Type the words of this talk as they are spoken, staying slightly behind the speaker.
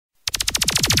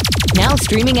Now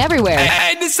streaming everywhere.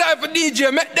 Hey, Disciple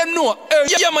DJ, make them know.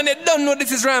 Yeah, man, they don't know this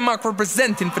is Ryan Mark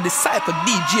representing for Disciple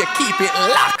DJ. Keep it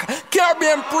locked.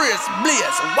 Caribbean Praise,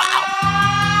 Blaze. Wow.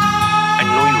 I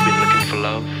know you've been looking for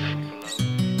love,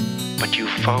 but you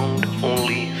found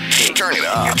only fake. Turn it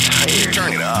up. You're tired.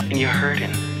 Turn it up. And you're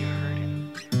hurting.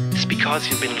 It's because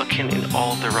you've been looking in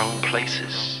all the wrong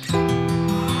places.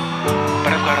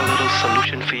 But I've got a little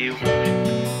solution for you.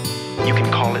 You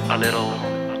can call it a little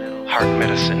heart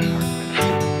medicine.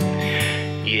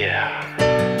 Yeah.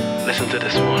 Listen to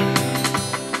this one.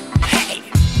 Hey.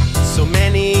 So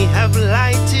many have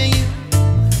lied to you,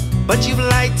 but you've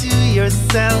lied to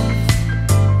yourself,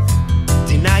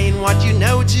 denying what you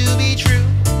know to be true,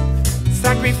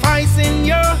 sacrificing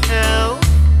your health.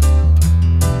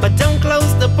 But don't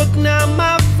close the book now,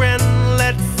 my friend.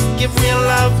 Let's give real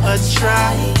love a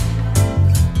try.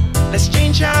 Let's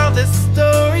change how this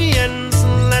story ends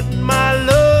and let my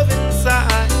love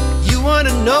inside. You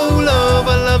wanna know love,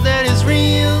 a love that is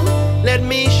real? Let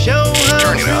me show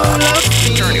how true love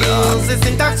feels. It's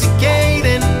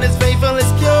intoxicating, it's faithful,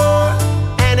 it's pure,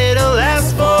 and it'll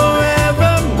last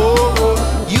forevermore.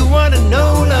 You wanna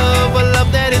know love, a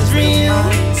love that is real?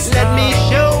 Let me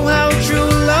show how true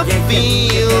love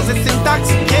feels. It's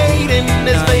intoxicating,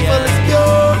 it's faithful, it's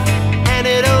pure, and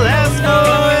it'll last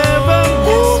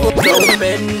forevermore. So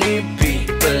many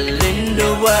people in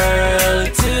the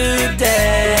world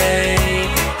today,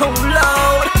 oh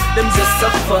Lord, them just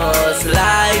suffers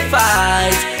like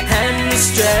fight and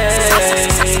stray.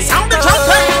 So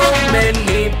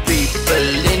many people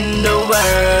in the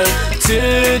world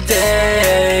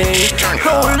today, oh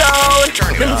Lord,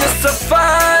 them just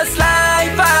suffers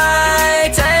like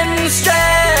fight and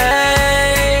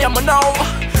stray. I'ma know.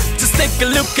 Take a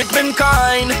look at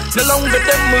mankind. No longer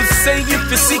them will say if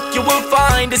you seek you will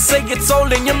find. They say it's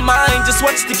all in your mind. Just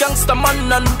watch the gangster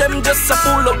man and them just a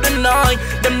fool of the night.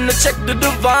 Them no check the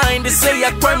divine. They say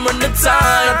a crime on the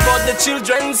time. For the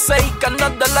children's sake,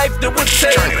 another life they would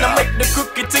take. Now make the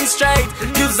crooked thing straight.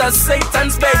 Use as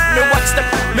Satan's bait. Me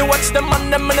watch them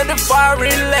on them in the fiery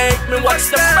lake. Me watch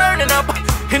them burning up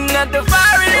in the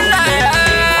fiery lake.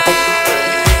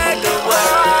 The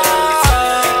world.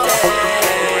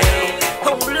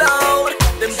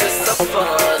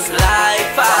 Suffers like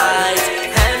fight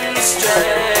and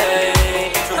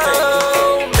stray.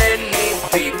 Oh, many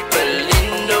people in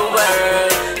the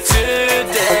world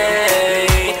today,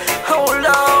 oh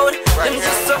Lord, them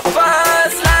just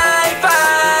suffers like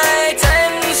fight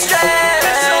and stray.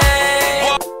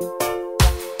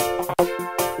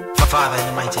 Father, in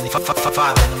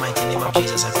the mighty name of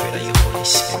Jesus, I pray that your Holy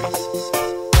Spirit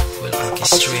will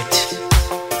orchestrate,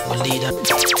 will lead us.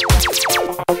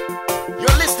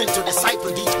 You're listening to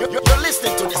Disciple DJ. You're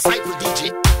listening to Disciple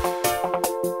DJ.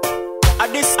 A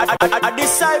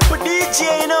Disciple DJ,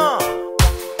 you know.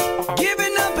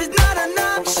 Giving up is not an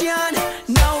option.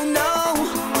 No, no,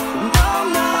 no,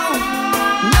 no,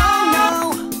 no, no,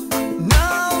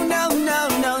 no, no, no,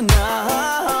 no, no.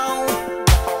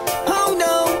 Oh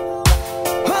no,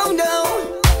 oh no,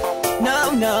 no,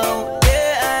 no. Yeah.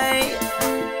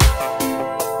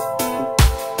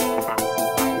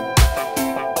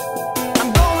 I'm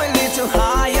going a little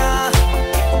higher.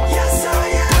 Yes, I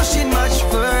am. Pushing much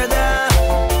further.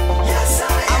 Yes, I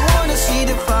am. I wanna see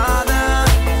the Father.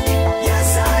 Yes,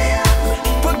 I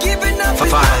am. But giving up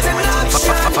is not an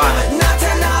option. Not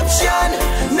an option.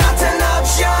 Not an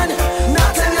option.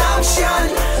 Not an option.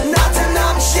 Not an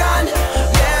option.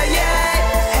 Yeah, yeah.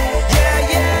 Yeah,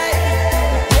 yeah.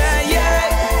 Yeah, yeah.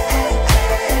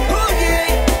 Oh,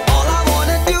 yeah. All I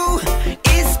wanna do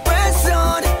is press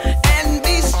on and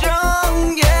be strong,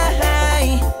 yeah.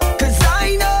 'Cause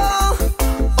I know,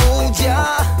 oh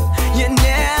yeah, you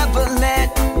never let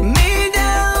me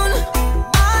down.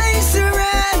 I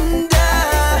surrender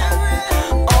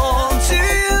all to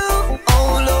you,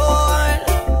 oh Lord.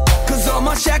 'Cause all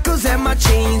my shackles and my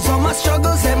chains, all my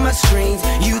struggles and my strains,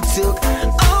 you took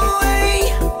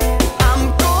away. I'm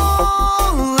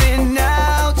calling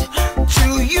out to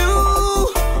you,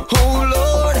 oh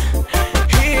Lord.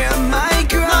 Hear my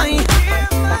cry.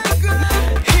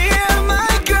 Hear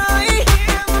my cry.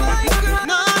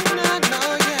 No, no, no,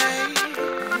 yeah.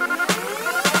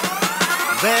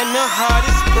 When the heart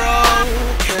is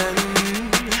broken,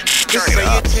 they say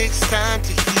it takes time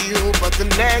to heal, but the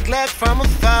neglect from a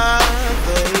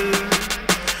father,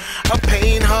 a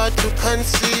pain hard to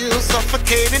conceal,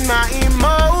 suffocating my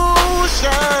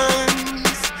emotions,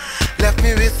 left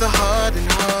me with a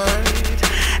hardened heart,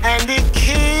 and it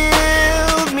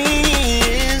killed me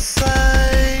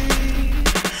inside.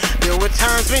 There were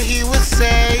times when he would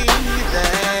say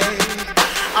that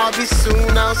I'll be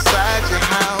soon outside your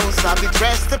house. I'll be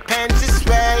dressed up and just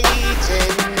waiting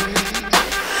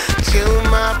till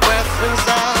my breath runs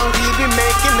out. He'll be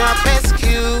making up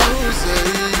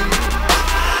excuses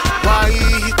why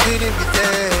he couldn't be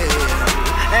there,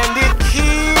 and it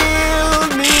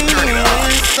killed me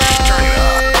inside.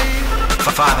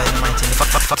 Father in the mighty name.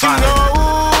 To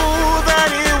know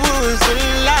that it was a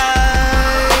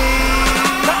lie.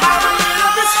 But I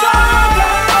will be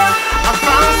stronger. I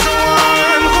found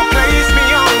someone who placed me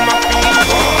on my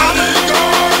feet.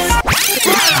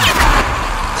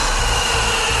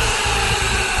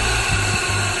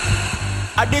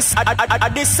 I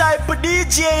disciple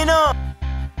DJ, you know.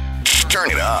 Turn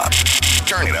it up.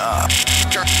 Turn it up.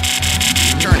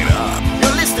 Turn it up.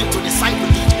 You're listening to Disciple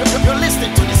DJ. You're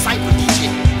listening to Disciple DJ.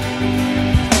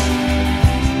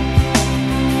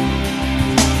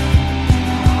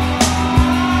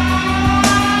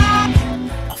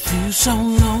 I feel so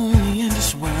lonely in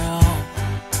this world.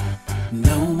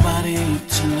 Nobody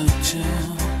to look to.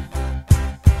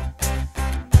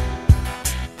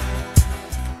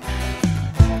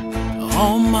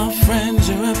 All my friends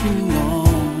are up and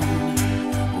gone.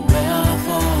 Well, I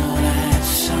thought I had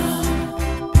some.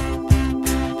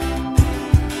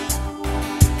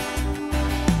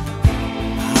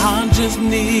 I just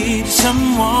need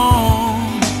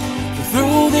someone to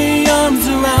throw their arms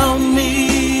around me.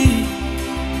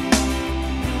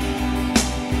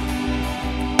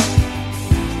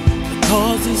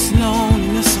 Because this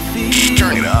loneliness I feel,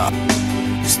 Turn it up.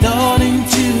 is starting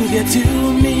to get to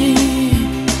me.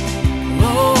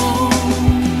 Oh,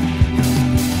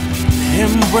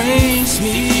 embrace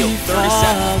me,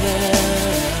 Father.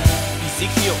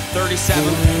 Ezekiel 37.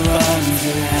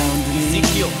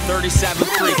 Ezekiel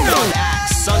 37:3.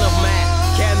 Son of man,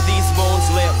 can these bones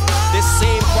live? This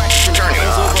same question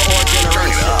is over all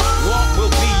generations. What will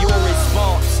be your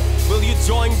response? Will you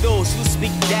join those who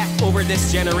speak death over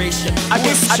this generation? I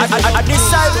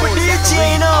disciple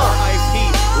DJ, you know.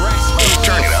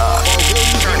 Turn it up.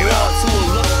 Turn it up. Who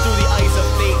will look through the eyes of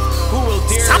faith? Who will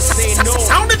dare to say no?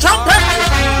 Sound the trumpet.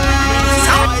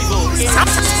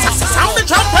 Sound the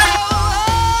trumpet.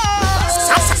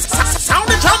 Sound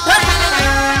the trumpet.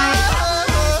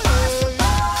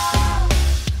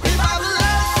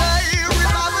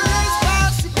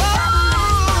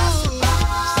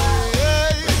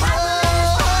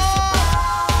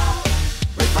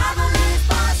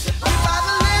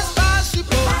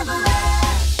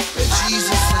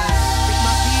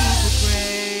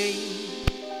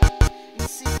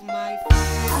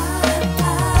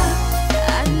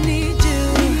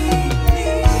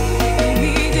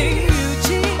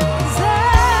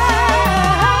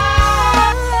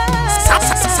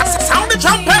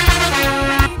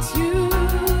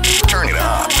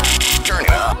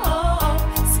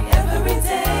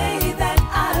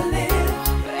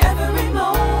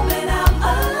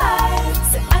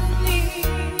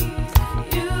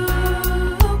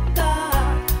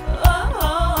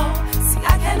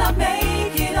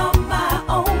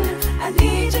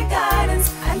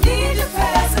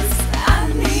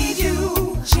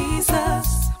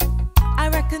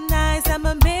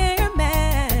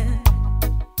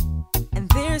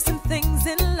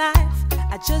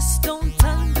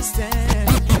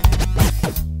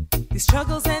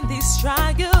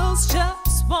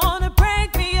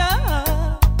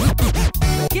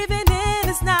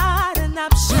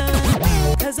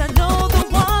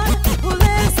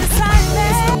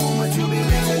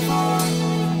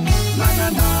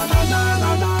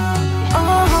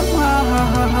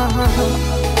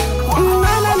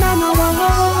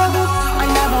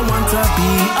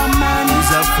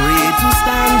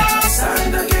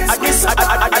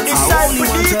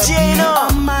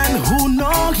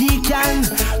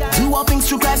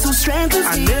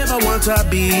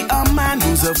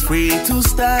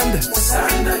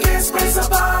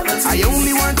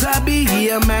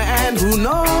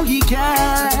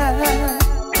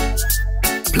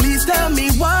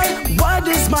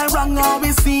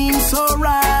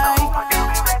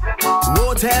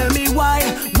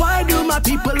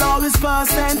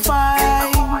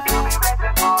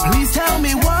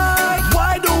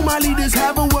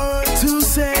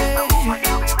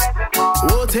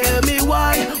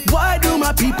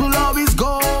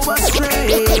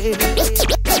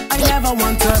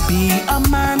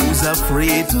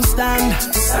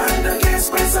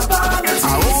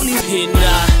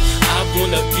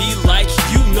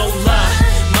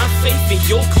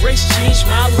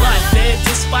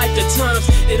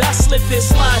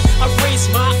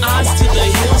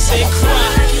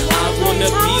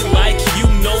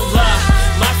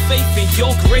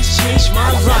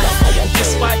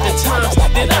 Despite the times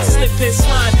that I slip and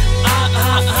slide,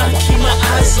 I keep my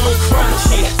eyes on Christ.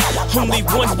 Only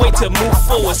one way to move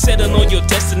forward. Settle on your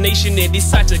destination and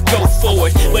decide to go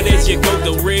forward. But as you go,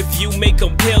 the rear view may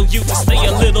compel you to stay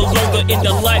a little longer in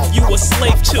the life you a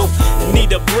slave to.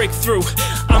 Need a breakthrough.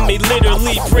 I mean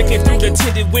literally breaking through the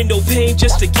tinted window pane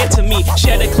just to get to me.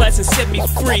 Shattered glass and set me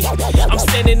free. I'm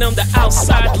standing on the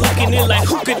outside looking in like,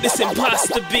 who could this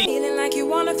imposter be? Feeling like you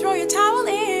wanna throw your towel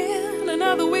in.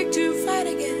 Another week to fight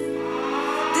again.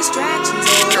 Distractions.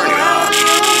 Turn it up.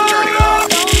 Turn it up.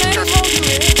 Don't let it hold you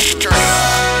in. Turn it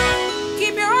up.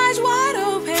 Keep your eyes wide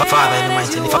open. Father in the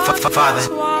mighty name. Father.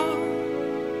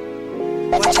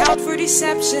 Watch out for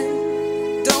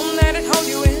deception. Don't let it hold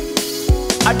you in.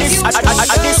 I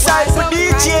decide for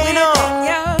DJ, you know.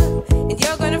 And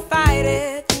you're gonna fight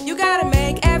it. You gotta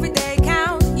make every day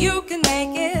count. You can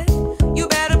make it. You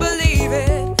better believe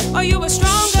it. Or you are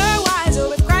stronger, wiser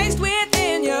with Christ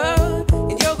within you.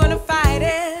 And you're gonna fight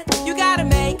it. You gotta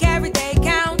make every day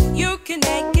count. You can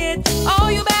make it. Oh,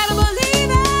 you better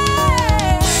believe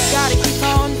it. Gotta keep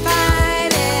on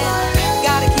fighting.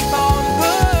 Gotta keep on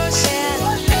pushing.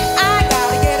 I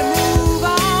gotta get a move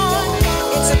on.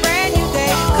 It's a brand new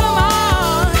day. Come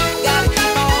on. Gotta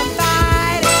keep on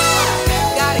fighting.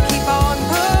 Gotta keep on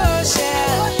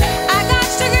pushing. I got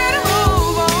to get a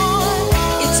move on.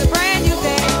 It's a brand new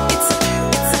day. It's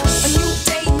a new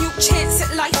day, new chance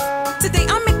at life. Today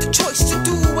I make the choice to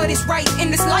do what is right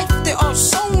in this life. There are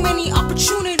so many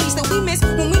opportunities that we miss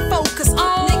when we focus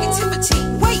on negativity.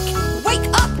 Wake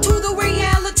up to the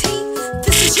reality.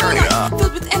 This is your life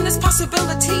filled with endless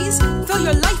possibilities. Fill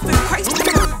your life in Christ.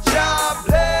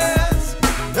 Jobless,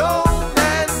 no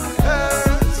man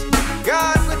hurts.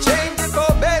 God will change it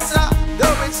for better,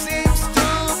 though it seems to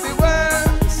be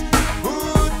worse.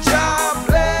 Good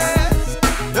jobless,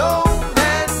 no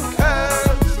man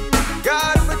hurts.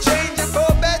 God will change it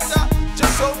for better.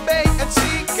 Just obey and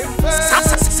seek Him first.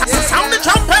 Sound the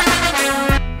trumpet.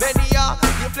 Many are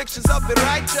the afflictions of the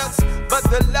righteous, but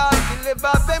the Lord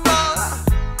deliver them all.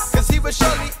 'Cause He will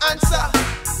surely answer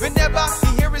whenever He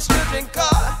hear His children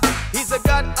call. He's a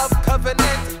God of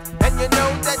covenant, and you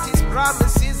know that His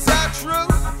promises are true.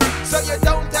 So you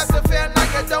don't have to fear, now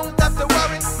you don't have to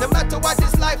worry, no matter what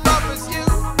this life offers you.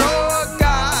 Oh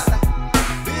God,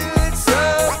 will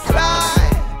supply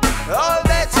all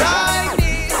that I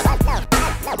need.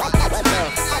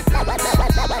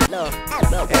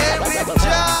 And with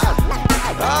Jah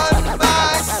on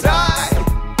my side,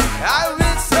 I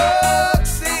will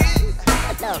succeed.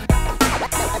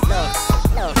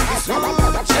 It's who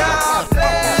Jah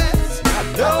bless,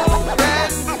 no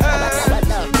man hurt.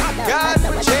 God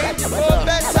will change it for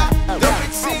better, though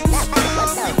it seems to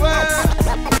be worse.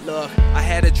 Look, I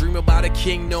had a dream about a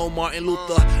king, no Martin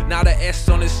Luther. Not an S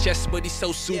on his chest, but he's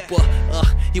so super.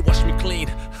 He washed me clean.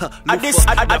 I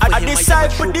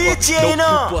decide for DJ, you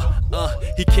know.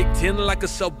 He kicked in like a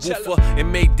subwoofer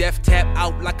and made death tap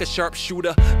out like a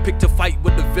sharpshooter. Picked a fight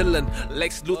with the villain,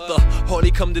 Lex Luthor. All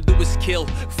he come to do is kill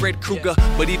Fred Krueger.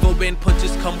 But evil when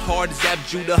punches come hard, Zab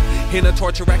Judah. In a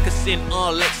torture rack of sin,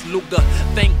 Lex Luger.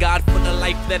 Thank God for the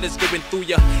life that is going through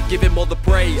ya. Give Him all the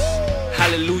praise.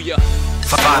 Hallelujah.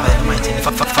 Father in the mighty name.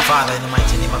 Father in the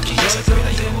mighty name of Jesus, I pray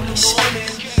that your Holy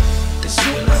Spirit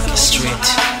will orchestrate,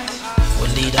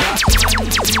 will lead us.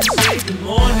 Good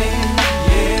morning,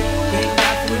 yeah. Wake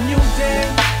up for a new day,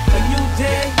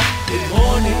 Good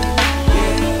morning,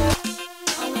 yeah.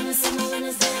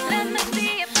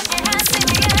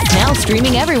 Now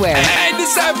streaming everywhere. Hey,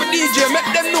 Disciple DJ, make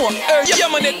them know. Yeah,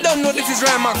 man, they don't know this is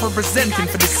Rymark representing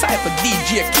for Disciple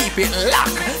DJ. Keep it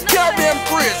locked. Caribbean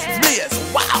Praise, Blaze.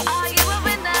 Wow.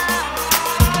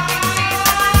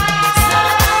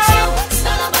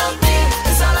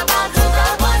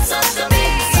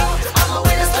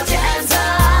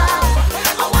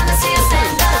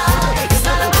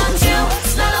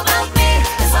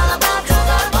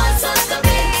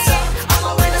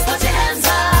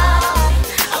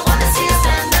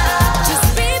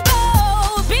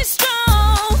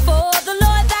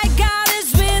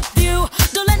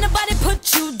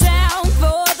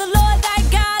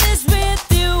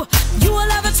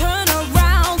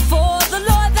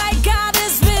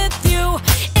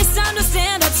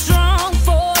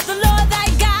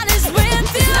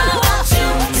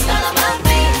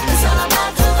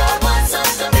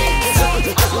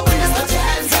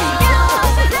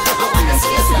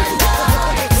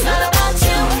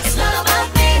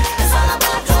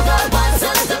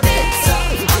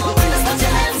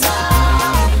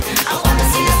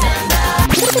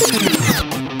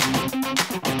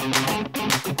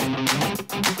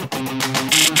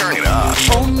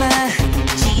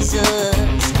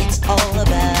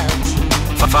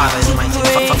 Father in the mighty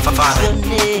name. Father. Your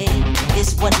name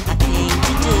is what I came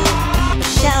to do.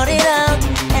 Shout it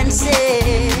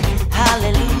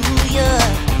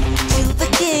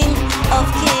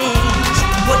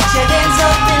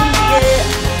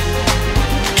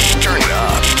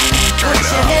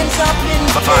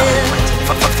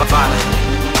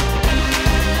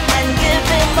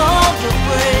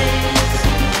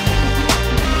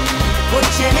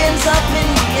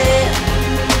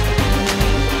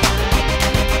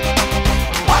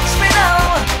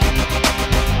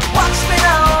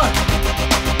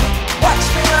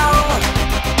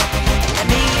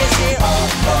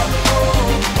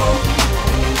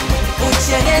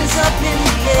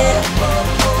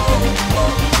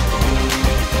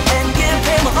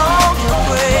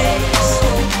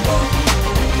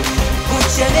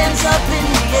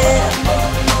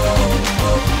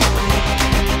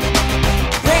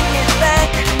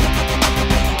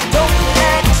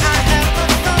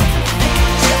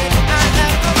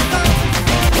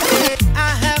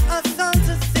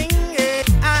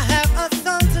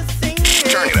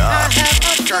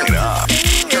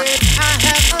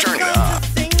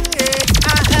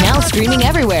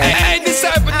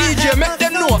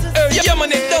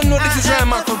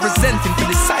representing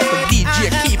for Disciple DJ.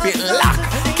 Keep it locked.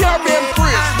 Caribbean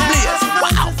praise, Blaze.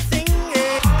 Wow.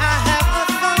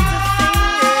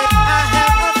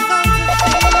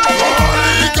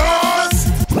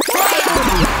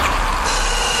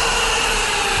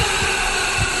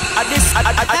 A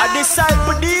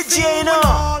Disciple DJ, you know.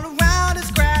 All around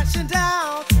is crashing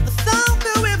down. A song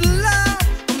filled with love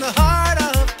from the heart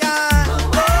of God.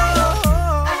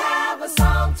 I have a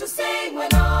song to sing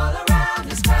when all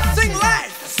around is crashing. Sing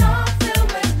life. A song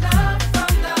filled with love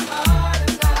from the heart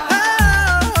of God.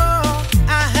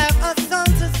 I have a song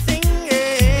to sing. We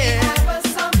have a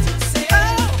song to sing.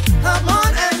 Come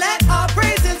on and let our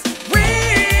praises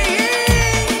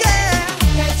ring. Yeah.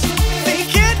 Can't you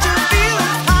feel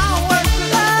the power of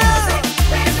love?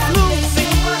 It's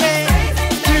moving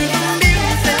through the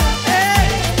music.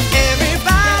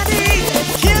 Everybody,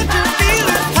 can't you feel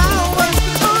the power of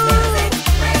love?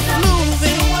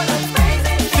 Moving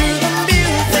through the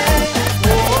music.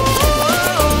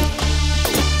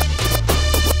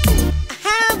 I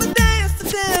have a dance to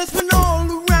dance when all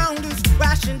around is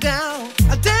crashing down.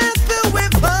 A dance filled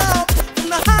with hope from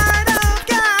the heart of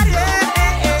God.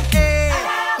 Yeah.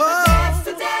 Dance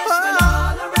to dance when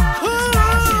all around is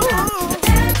crashing down. A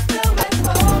dance filled with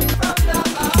hope from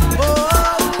the heart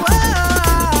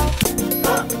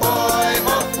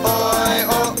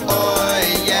of God.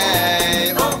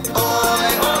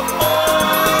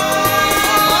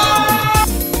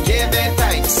 Give it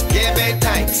thanks, give it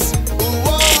thanks.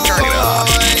 Ooh, Turn it up.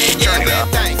 Turn it up.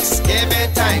 Thanks, give it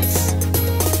thanks.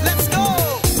 Let's go.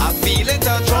 I feel it,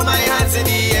 I throw my hands in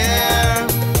the air.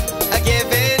 I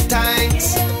give it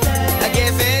thanks. I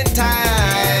give it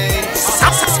thanks.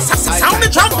 Sound the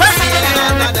trumpet.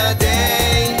 Another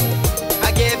day.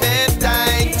 I give it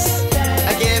thanks.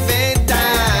 I give it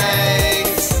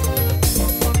thanks.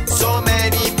 So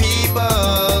many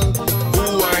people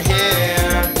who are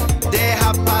here, they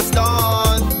have passed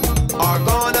on or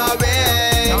gone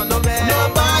away.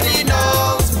 Nobody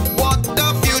knows what the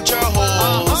future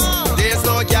holds. There's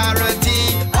no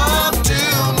guarantee of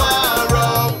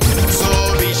tomorrow. So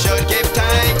we should give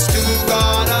thanks to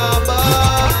God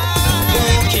above,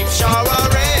 who keeps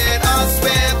showering us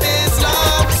with His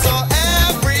love. So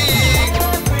everybody,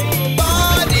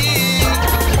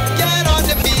 get on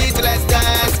the feet, let's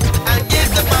dance and give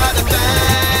the Father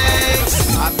thanks.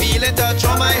 I feel it, I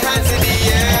throw my hands in the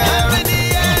air.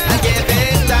 I give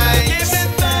it thanks. I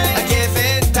give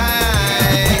it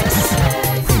thanks.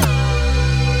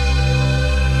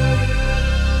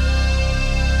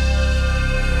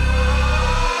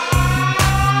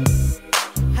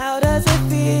 How does it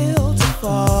feel to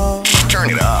fall Turn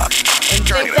it up. and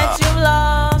Turn think it up. that you've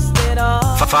lost it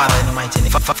all? Father in the mighty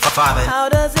name. Father. How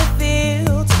does it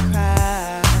feel to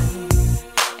cry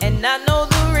and not know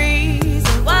the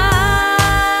reason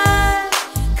why?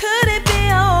 Could it be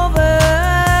over?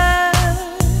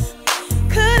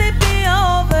 Could it be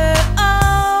over?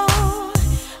 Oh,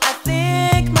 I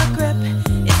think my grip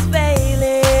is failing.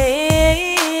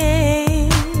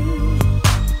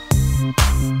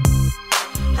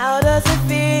 How does it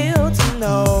feel to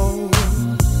know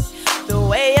the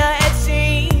way your head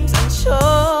seems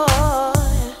unsure?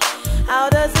 How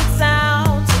does it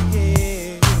sound to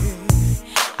hear?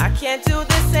 I can't do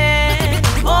this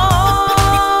anymore.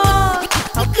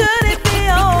 How could it be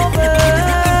over?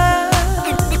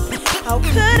 How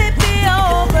could it be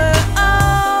over? Oh,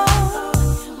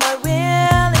 my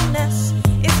willingness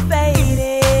is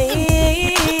fading.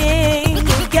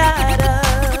 You gotta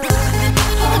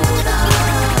hold on.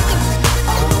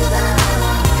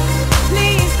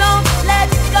 Please don't let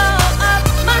go of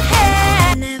my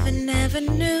hand.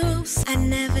 I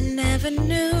never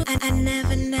knew. I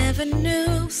never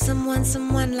knew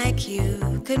someone like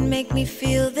you could make me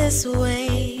feel this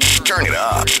way. Turn it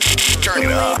up. Turn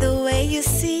it up. The way you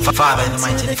see Father in the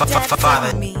mighty name.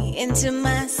 Father. me into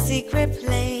my secret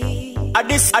place. A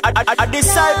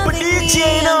Disciple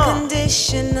DJ, you know.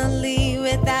 Unconditionally,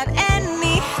 without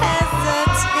any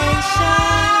hesitation,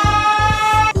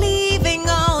 leaving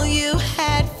all you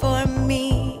had for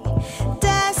me.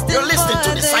 Destined You're listening to for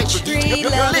the Disciple DJ. tree,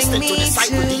 You're loving listening to me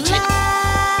Disciple to DJ. life.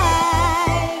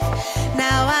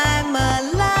 Now I'm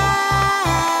alive.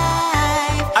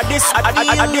 A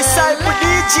Disciple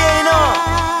DJ, you